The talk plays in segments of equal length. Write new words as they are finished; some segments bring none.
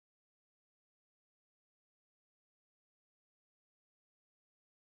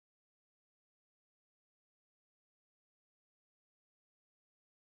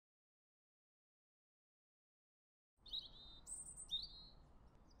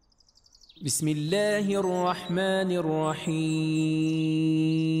بسم الله الرحمن الرحيم.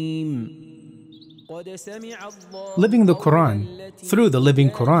 Living the Quran through the Living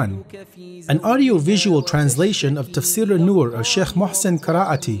Quran, an audio-visual translation of Tafsir al-Nur of Sheikh Mohsen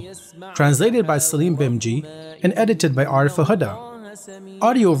Qaraati, translated by Salim Bimji and edited by Arif Huda.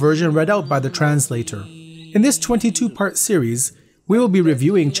 Audio version read out by the translator. In this 22-part series, we will be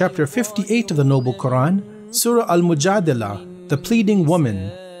reviewing chapter 58 of the Noble Quran, Surah al Mujadilah, the Pleading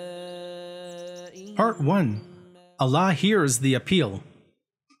Woman. Part 1. Allah hears the appeal.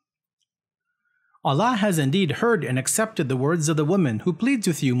 Allah has indeed heard and accepted the words of the woman who pleads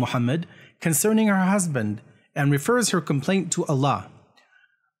with you, Muhammad, concerning her husband, and refers her complaint to Allah.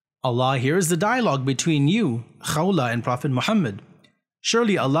 Allah hears the dialogue between you, Khawlah and Prophet Muḥammad.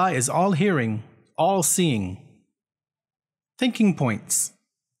 Surely Allah is all-hearing, all-seeing. Thinking points.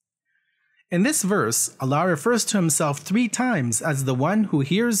 In this verse, Allah refers to Himself 3 times as the one who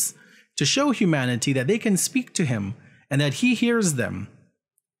hears, to show humanity that they can speak to Him and that He hears them.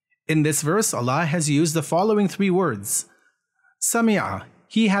 In this verse, Allah has used the following 3 words. Sami'a,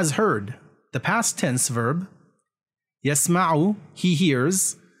 He has heard, the past tense verb. Yasma'u, He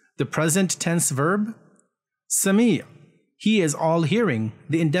hears, the present tense verb. Sami', He is all-hearing,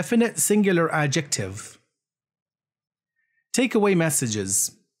 the indefinite singular adjective. Takeaway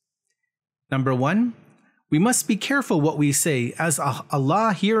messages. Number 1. We must be careful what we say, as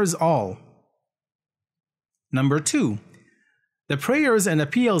Allah hears all. Number 2. The prayers and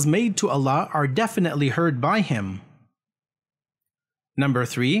appeals made to Allah are definitely heard by Him. Number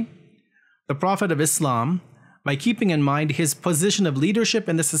 3. The Prophet of Islam, by keeping in mind his position of leadership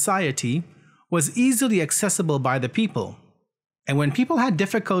in the society, was easily accessible by the people, and when people had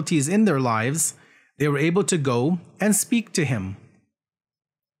difficulties in their lives, they were able to go and speak to him.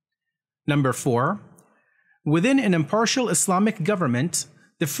 Number 4. Within an impartial Islamic government,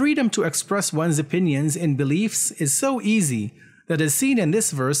 the freedom to express one's opinions and beliefs is so easy that, as seen in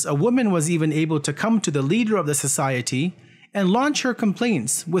this verse, a woman was even able to come to the leader of the society and launch her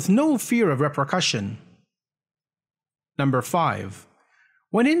complaints with no fear of repercussion. Number 5.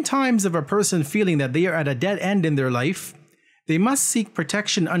 When in times of a person feeling that they are at a dead end in their life, they must seek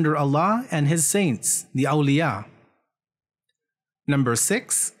protection under Allah and His saints, the awliya. Number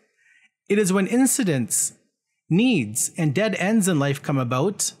 6. It is when incidents, needs, and dead ends in life come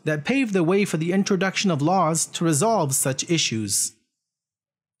about that pave the way for the introduction of laws to resolve such issues.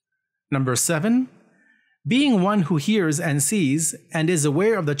 Number 7. Being one who hears and sees and is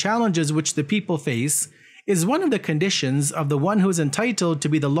aware of the challenges which the people face is one of the conditions of the one who is entitled to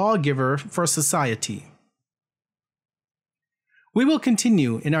be the lawgiver for society. We will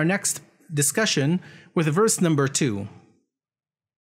continue in our next discussion with verse number 2.